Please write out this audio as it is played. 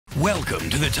Welcome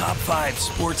to the top 5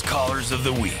 sports callers of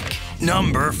the week.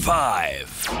 Number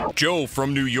 5. Joe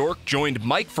from New York joined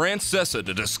Mike Francesa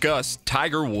to discuss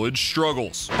Tiger Woods'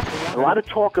 struggles. A lot of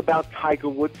talk about Tiger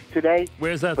Woods today.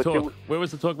 Where's that talk? Where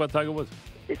was the talk about Tiger Woods?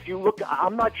 If you look,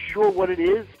 I'm not sure what it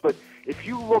is, but if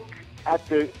you look at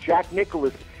the Jack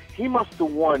Nicklaus, he must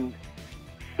have won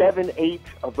 7, 8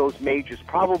 of those majors,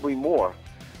 probably more,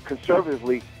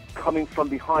 conservatively, coming from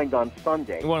behind on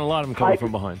Sunday. He won a lot of them coming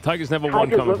from behind. Tiger's never won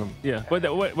coming from. Yeah.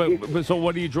 Wait, so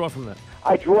what do you draw from that?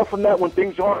 I draw from that when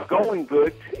things aren't going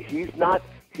good, he's not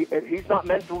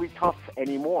mentally tough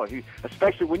anymore.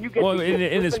 Especially when you get. Well,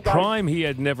 in his prime, he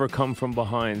had never come from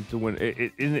behind to win.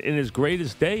 In his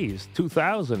greatest days,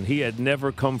 2000, he had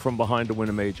never come from behind to win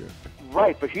a major.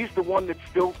 Right, but he's the one that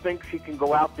still thinks he can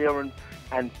go out there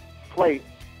and play.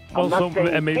 Well,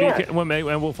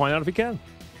 and we'll find out if he can.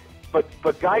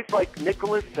 But guys like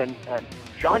Nicklaus and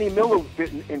Johnny Miller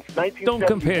in 1971. Don't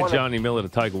compare Johnny Miller to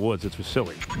Tiger Woods. It's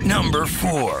silly. Number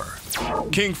 4.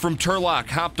 King from Turlock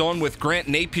hopped on with Grant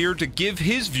Napier to give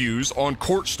his views on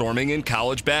court storming in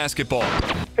college basketball.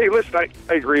 Hey, listen, I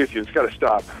agree with you. It's got to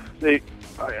stop. I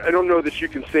don't know that you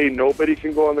can say nobody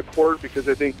can go on the court, because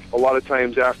I think a lot of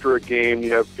times after a game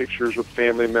you have pictures with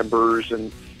family members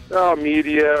and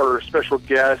media or special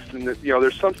guests, and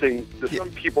there's some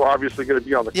people obviously going to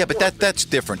be on the court. Yeah, but that's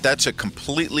different. That's a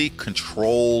completely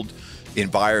controlled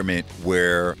environment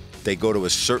where they go to a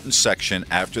certain section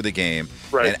after the game,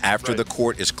 and after the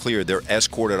court is cleared, they're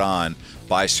escorted on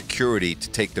by security to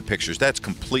take the pictures. That's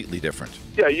completely different.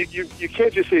 Yeah, you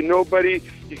can't just say nobody.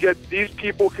 You get these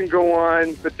people can go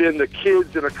on, but then the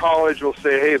kids in a college will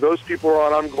say, hey, those people are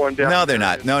on, I'm going down. No, they're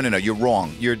not. No, you're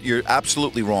wrong. You're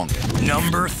absolutely wrong.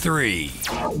 Number 3.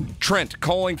 Trent,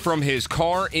 calling from his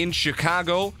car in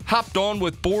Chicago, hopped on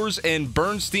with Bors and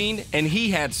Bernstein, and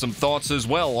he had some thoughts as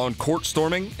well on court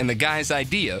storming and the guy's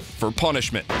idea for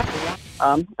punishment.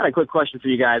 I got a quick question for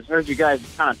you guys. I heard you guys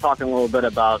kind of talking a little bit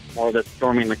about all this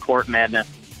storming the court madness.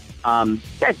 You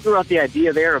guys threw out the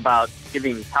idea there about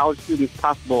giving college students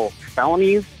possible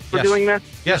felonies for doing this.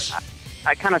 Yes.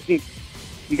 I kind of think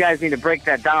you guys need to break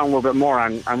that down a little bit more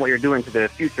on what you're doing to the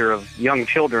future of young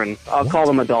children. I'll call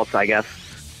them adults, I guess.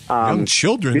 Young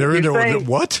children? They're in there.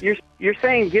 What? You're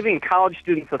saying giving college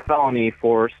students a felony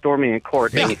for storming a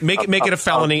court. Yeah, make it a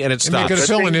felony and it stops. Make it a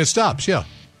felony and it stops, yeah.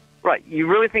 Right. You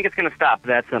really think it's going to stop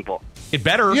that simple? It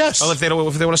better. Yes. Well, if they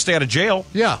want to stay out of jail.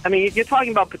 Yeah. I mean, you're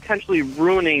talking about potentially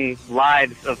ruining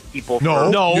lives of people.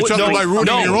 No, you're talking about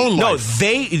ruining your own life. No,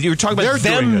 you're talking about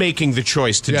them making the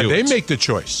choice to do it. Yeah, they make the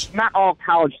choice. Not all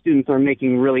college students are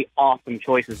making really awesome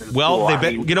choices in school.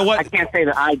 You know what? I can't say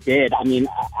that I did. I mean,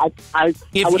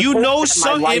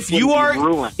 if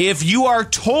you are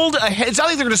told ahead, it's not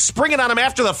like they're going to spring it on them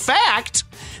after the fact.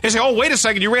 They say, "Oh, wait a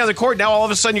second! You ran on the court. Now all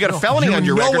of a sudden you got a felony on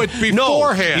your record." You know it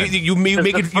beforehand. You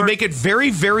make it very,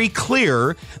 very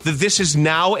clear that this is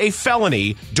now a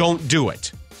felony. Don't do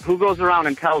it. Who goes around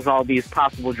and tells all these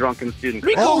possible drunken students?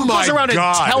 Who goes around and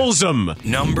tells them?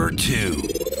 Number 2.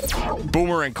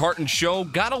 Boomer and Carton show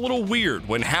got a little weird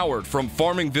when Howard from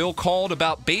Farmingville called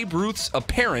about Babe Ruth's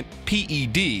apparent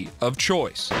PED of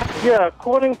choice. Yeah,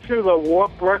 according to the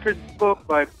Warp Records book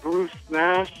by Bruce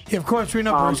Nash. Yeah, of course, we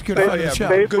know Bruce. Good for the show.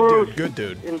 Babe Ruth good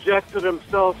dude. Injected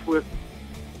himself with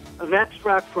an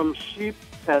extract from sheep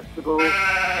testicles.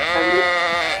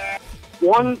 And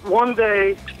one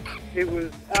day, he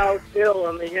was out ill,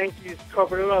 and the Yankees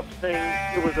covered it up, saying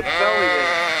it was a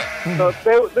bellyache.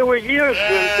 So there were years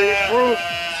when Babe Ruth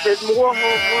hit more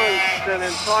home runs than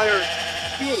entire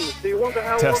teams. So you wonder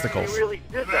how often he really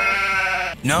did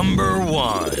that. Number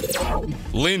 1.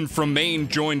 Lynn from Maine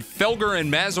joined Felger and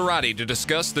Maserati to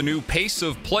discuss the new pace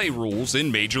of play rules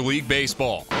in Major League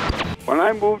Baseball. When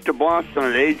I moved to Boston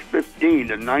at age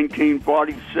 15 in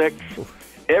 1946,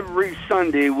 every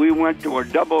Sunday we went to a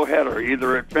doubleheader,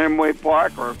 either at Fenway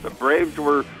Park, or if the Braves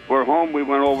were home, we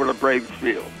went over to Braves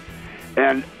Field.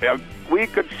 And we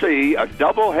could see a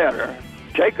doubleheader,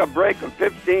 take a break of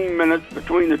 15 minutes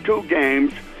between the two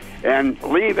games, and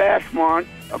leave Ashmont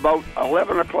about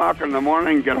 11 o'clock in the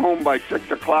morning and get home by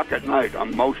 6 o'clock at night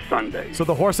on most Sundays. So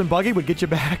the horse and buggy would get you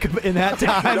back in that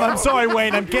time? I'm sorry,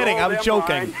 Wayne. I'm kidding. I was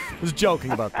joking. I was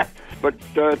joking about that. But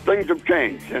things have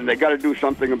changed, and they got to do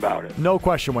something about it. No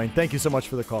question, Wayne. Thank you so much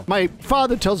for the call. My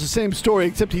father tells the same story,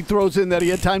 except he throws in that he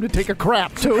had time to take a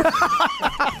crap, too.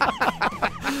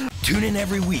 Tune in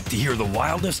every week to hear the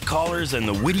wildest callers and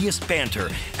the wittiest banter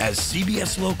as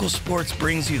CBS Local Sports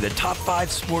brings you the top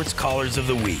 5 sports callers of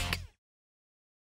the week.